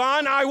rains are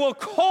gone. I will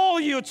call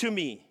you to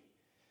me.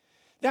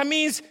 That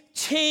means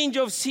change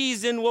of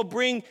season will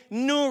bring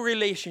new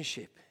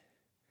relationship.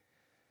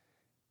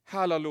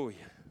 Hallelujah.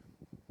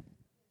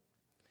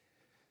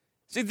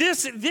 See,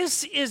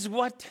 this is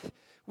what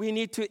we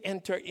need to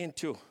enter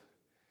into.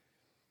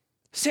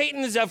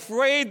 Satan is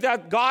afraid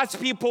that God's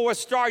people will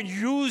start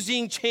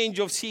using change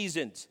of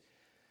seasons.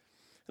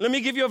 Let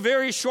me give you a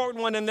very short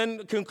one and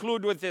then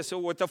conclude with this,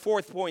 with the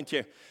fourth point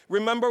here.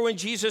 Remember when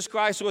Jesus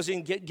Christ was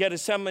in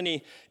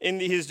Gethsemane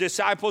and his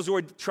disciples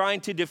were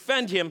trying to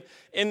defend him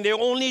and they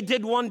only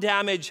did one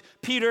damage.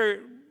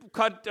 Peter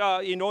cut,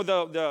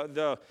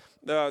 the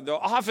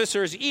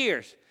officer's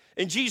ears.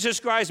 And Jesus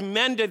Christ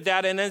mended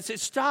that and then said,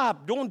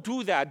 stop, don't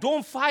do that,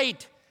 don't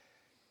fight.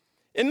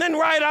 And then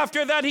right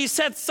after that, he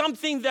said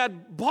something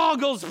that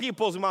boggles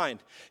people's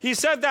mind. He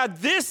said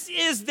that this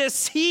is the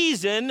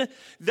season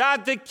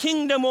that the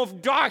kingdom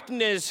of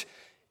darkness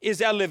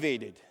is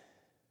elevated.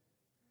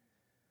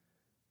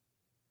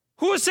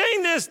 Who is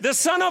saying this? The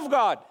Son of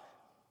God.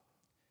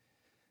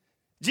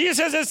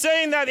 Jesus is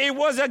saying that it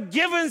was a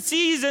given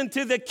season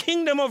to the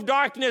kingdom of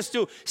darkness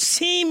to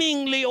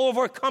seemingly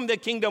overcome the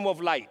kingdom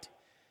of light.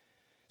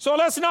 So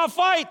let's not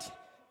fight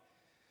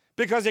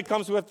because it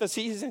comes with the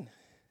season.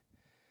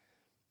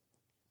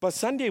 But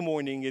Sunday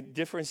morning, a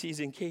different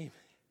season came.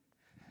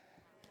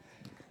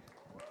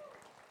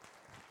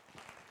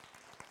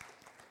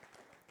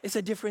 It's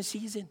a different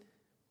season.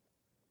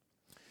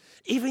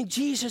 Even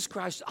Jesus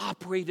Christ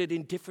operated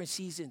in different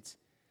seasons.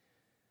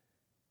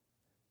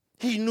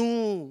 He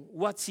knew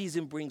what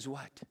season brings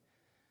what.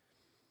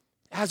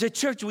 As a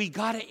church, we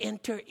got to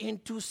enter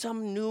into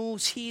some new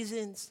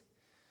seasons.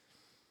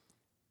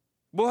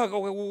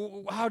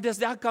 Boy, how does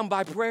that come?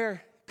 By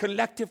prayer,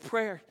 collective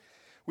prayer.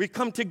 We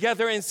come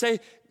together and say,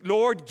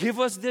 Lord, give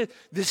us the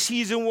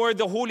season where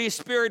the Holy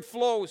Spirit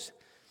flows.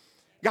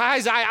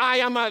 Guys, I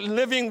am a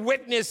living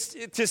witness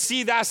to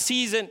see that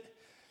season.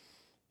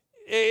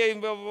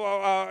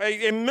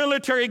 A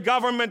military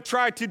government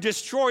tried to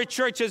destroy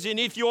churches in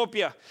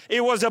Ethiopia.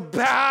 It was a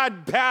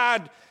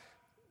bad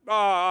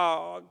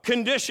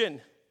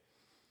condition.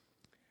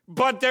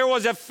 But there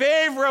was a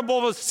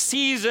favorable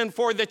season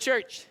for the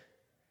church.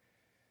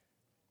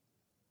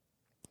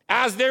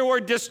 As they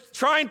were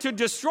trying to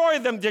destroy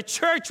them, the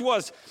church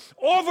was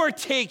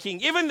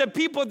overtaking. Even the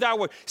people that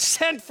were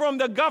sent from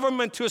the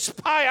government to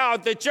spy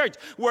out the church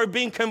were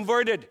being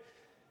converted.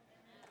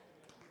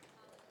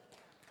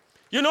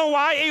 You know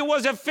why? It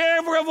was a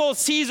favorable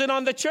season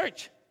on the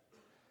church.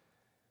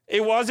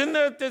 It wasn't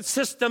the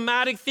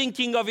systematic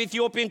thinking of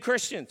Ethiopian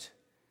Christians.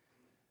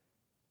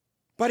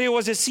 But it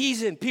was a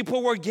season.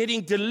 People were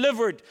getting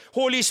delivered.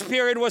 Holy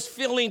Spirit was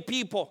filling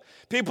people.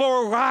 People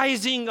were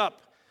rising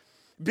up.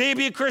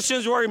 Baby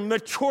Christians were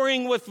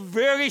maturing with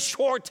very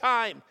short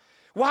time.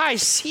 Why?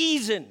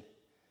 Season.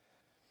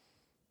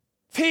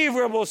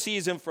 Favorable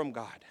season from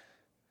God.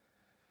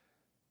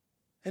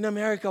 In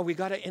America, we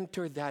got to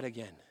enter that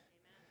again.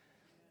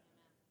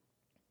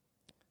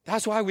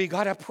 That's why we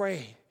got to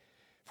pray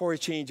for a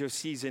change of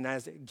season.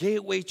 As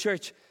Gateway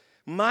Church,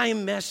 my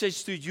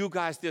message to you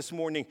guys this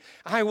morning,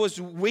 I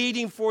was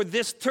waiting for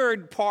this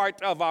third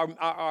part of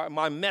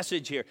my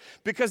message here,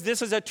 because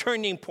this is a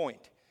turning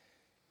point.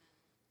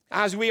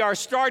 As we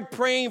start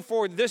praying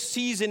for this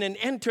season and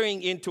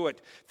entering into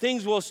it,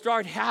 things will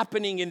start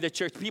happening in the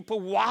church. People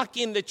walk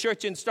in the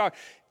church and start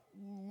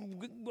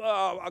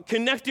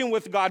connecting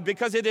with God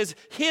because it is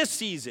His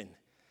season.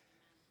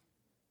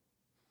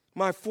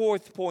 My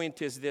fourth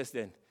point is this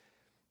then.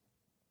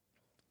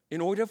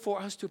 In order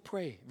for us to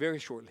pray very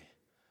shortly,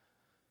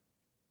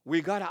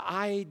 we got to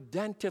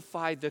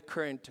identify the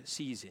current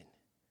season.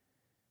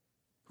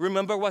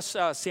 Remember what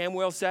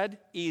Samuel said?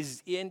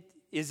 Isn't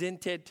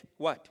it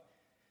what?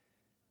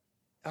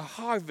 A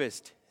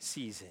harvest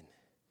season.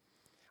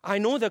 I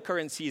know the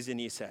current season,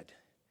 he said.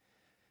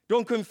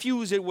 Don't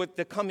confuse it with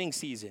the coming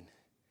season.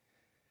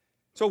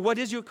 So what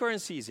is your current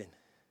season?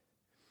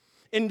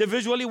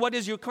 Individually, what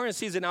is your current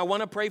season? I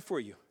want to pray for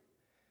you.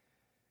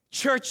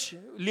 Church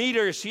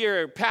leaders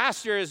here,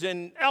 pastors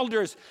and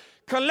elders,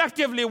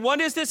 collectively, what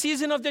is the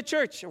season of the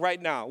church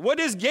right now? What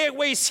is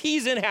Gateway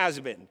season has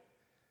been?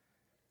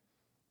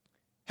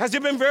 Has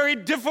it been very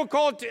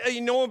difficult?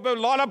 A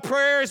lot of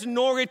prayers,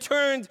 no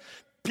returns.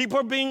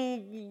 People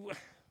being...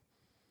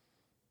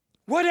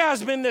 What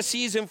has been the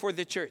season for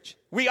the church?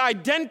 We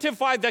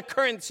identify the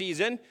current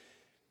season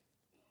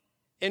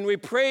and we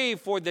pray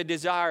for the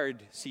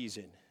desired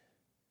season.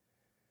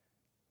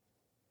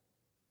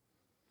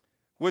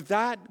 With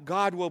that,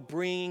 God will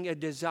bring a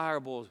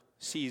desirable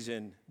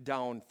season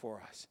down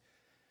for us.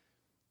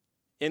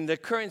 And the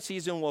current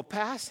season will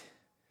pass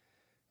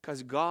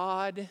because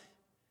God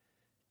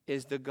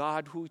is the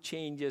God who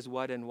changes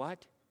what and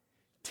what?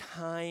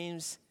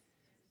 Times.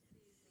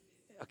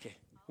 Okay,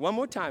 one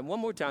more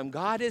time.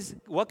 God is,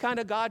 what kind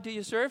of God do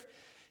you serve?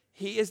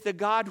 He is the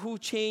God who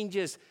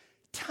changes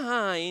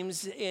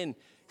times and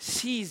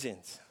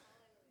seasons.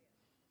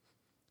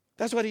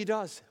 That's what He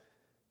does.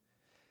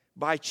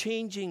 By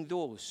changing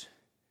those,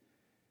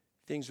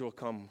 things will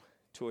come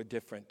to a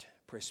different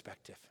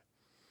perspective.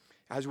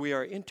 As we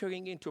are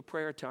entering into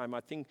prayer time, I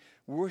think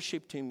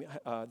worship team,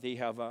 they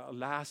have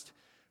last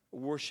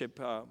worship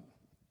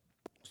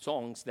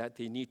songs that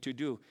they need to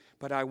do.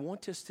 But I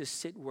want us to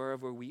sit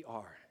wherever we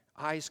are.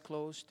 Eyes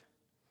closed.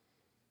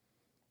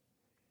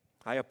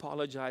 I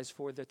apologize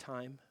for the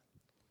time.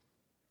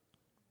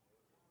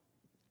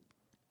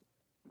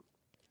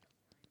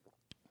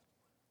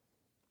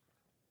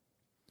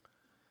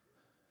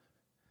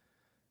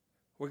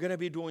 We're going to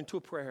be doing two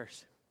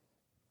prayers.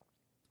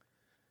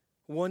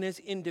 One is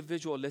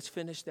individual. Let's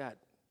finish that.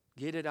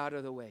 Get it out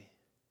of the way.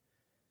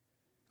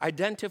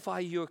 Identify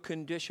your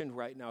condition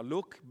right now.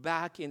 Look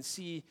back and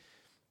see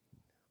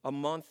a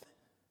month,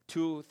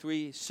 2,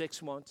 3,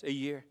 6 months, a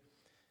year.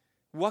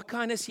 What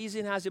kind of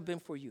season has it been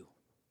for you?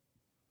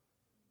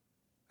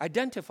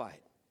 Identify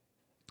it.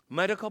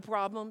 Medical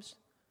problems,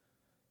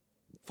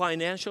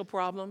 financial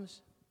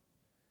problems,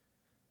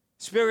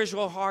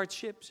 spiritual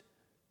hardships.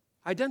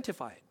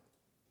 Identify it.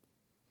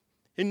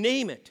 And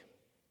name it.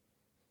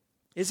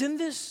 Isn't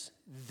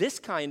this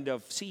kind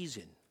of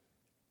season?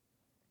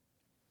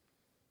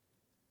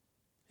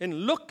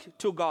 And look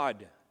to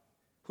God,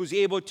 who's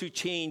able to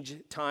change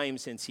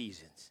times and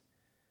seasons.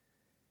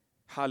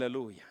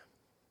 Hallelujah.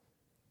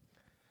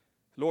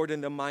 Lord,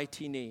 in the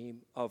mighty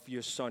name of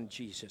your Son,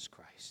 Jesus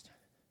Christ,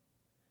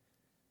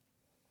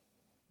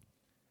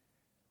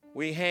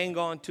 we hang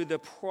on to the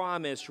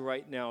promise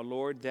right now,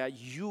 Lord, that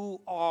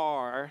you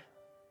are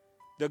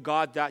the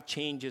God that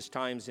changes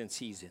times and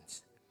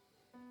seasons.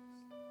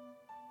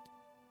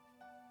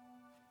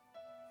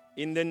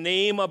 In the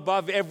name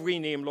above every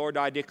name, Lord,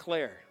 I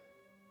declare,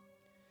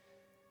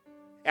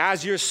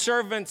 as your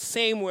servant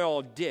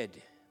Samuel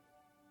did,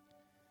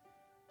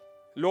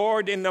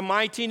 Lord, in the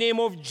mighty name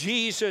of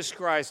Jesus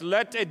Christ,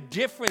 let a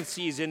different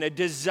season, a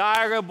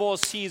desirable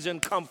season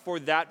come for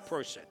that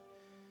person.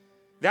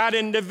 That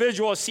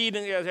individual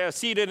seated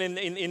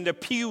in the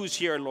pews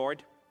here,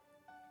 Lord.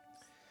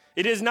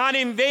 It is not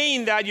in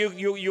vain that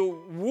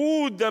you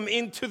wooed them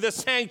into the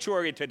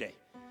sanctuary today.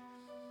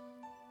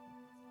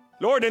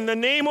 Lord, in the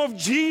name of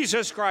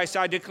Jesus Christ,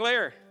 I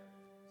declare,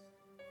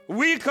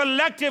 we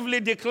collectively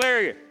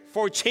declare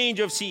for change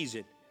of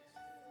season.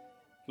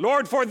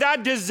 Lord, for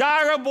that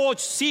desirable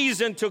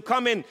season to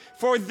come in,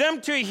 for them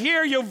to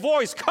hear your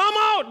voice. Come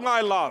out,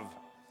 my love.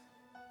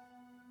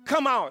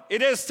 Come out.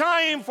 It is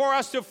time for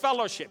us to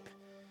fellowship.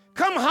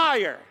 Come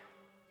higher.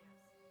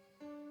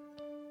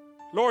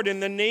 Lord, in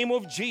the name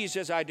of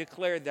Jesus, I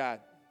declare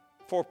that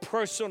for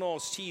personal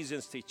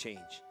seasons to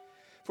change.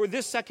 For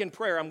this second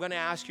prayer, I'm going to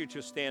ask you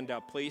to stand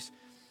up, please.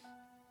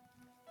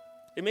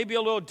 It may be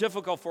a little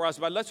difficult for us,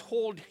 but let's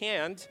hold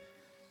hands.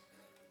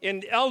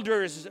 And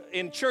elders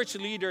and church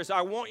leaders,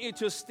 I want you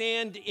to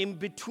stand in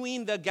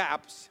between the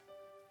gaps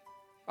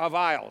of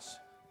aisles.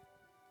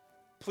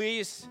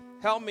 Please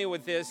help me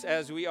with this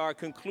as we are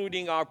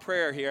concluding our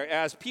prayer here.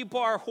 As people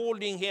are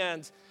holding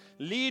hands,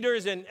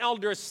 leaders and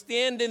elders,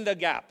 stand in the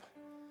gap.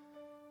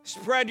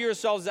 Spread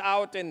yourselves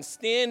out and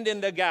stand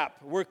in the gap.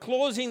 We're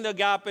closing the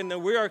gap, and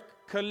we are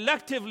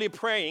collectively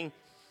praying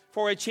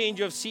for a change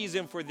of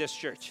season for this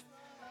church.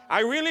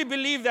 I really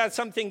believe that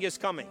something is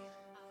coming.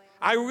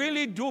 I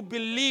really do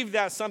believe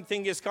that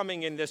something is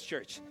coming in this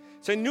church.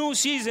 It's a new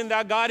season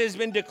that God has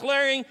been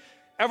declaring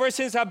ever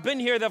since I've been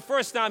here the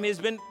first time. He's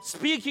been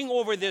speaking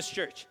over this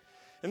church.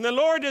 And the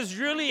Lord is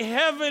really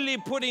heavily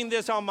putting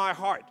this on my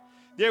heart.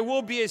 There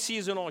will be a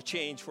seasonal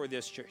change for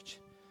this church.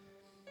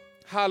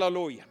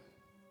 Hallelujah.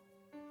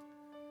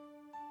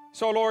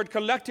 So, Lord,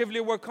 collectively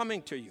we're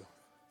coming to you.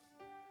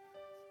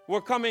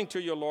 We're coming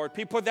to you, Lord.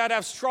 People that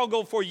have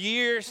struggled for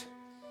years,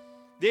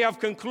 they have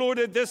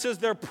concluded this is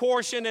their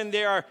portion, and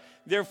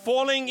they're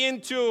falling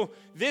into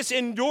this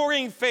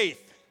enduring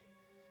faith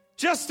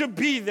just to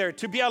be there,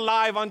 to be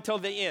alive until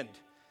the end.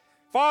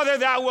 Father,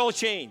 that will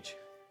change.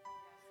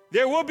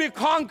 There will be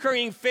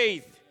conquering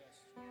faith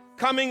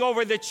coming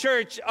over the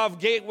church of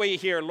Gateway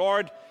here,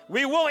 Lord.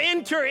 We will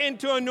enter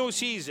into a new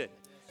season.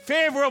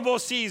 Favorable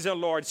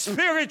season, Lord.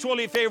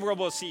 Spiritually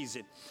favorable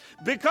season.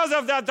 Because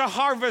of that, the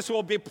harvest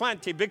will be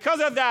plenty. Because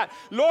of that,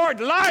 Lord,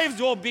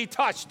 lives will be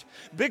touched.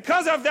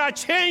 Because of that,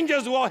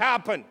 changes will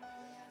happen.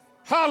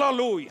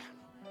 Hallelujah.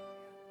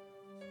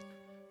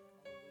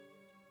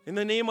 In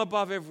the name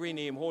above every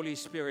name, Holy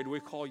Spirit, we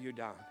call you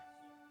down.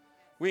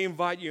 We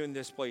invite you in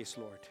this place,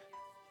 Lord.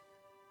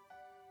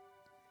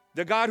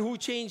 The God who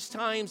changed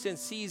times and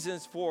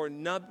seasons for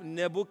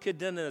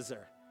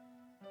Nebuchadnezzar,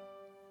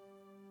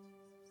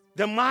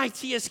 the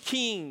mightiest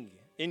king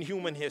in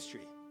human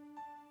history.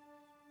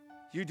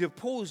 You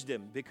deposed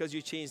him because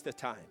you changed the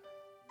time.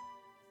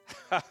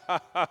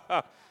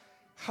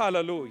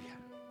 Hallelujah.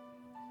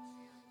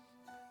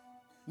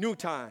 New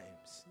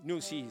times, new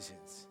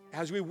seasons.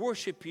 As we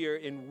worship here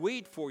and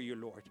wait for you,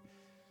 Lord,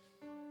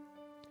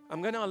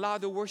 I'm going to allow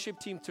the worship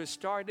team to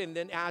start, and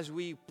then as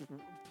we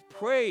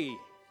pray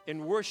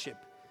and worship,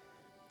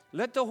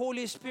 let the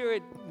Holy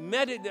Spirit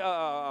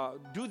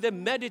do the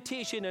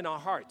meditation in our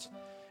hearts.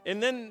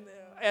 And then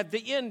at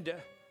the end,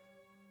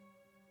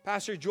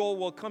 Pastor Joel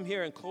will come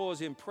here and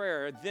close in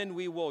prayer. Then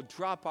we will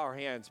drop our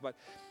hands. But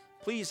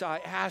please, I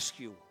ask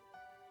you,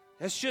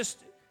 let's just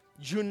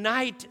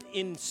unite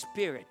in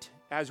spirit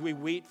as we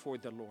wait for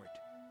the Lord.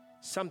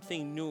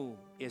 Something new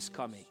is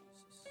coming.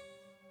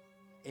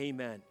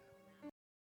 Amen.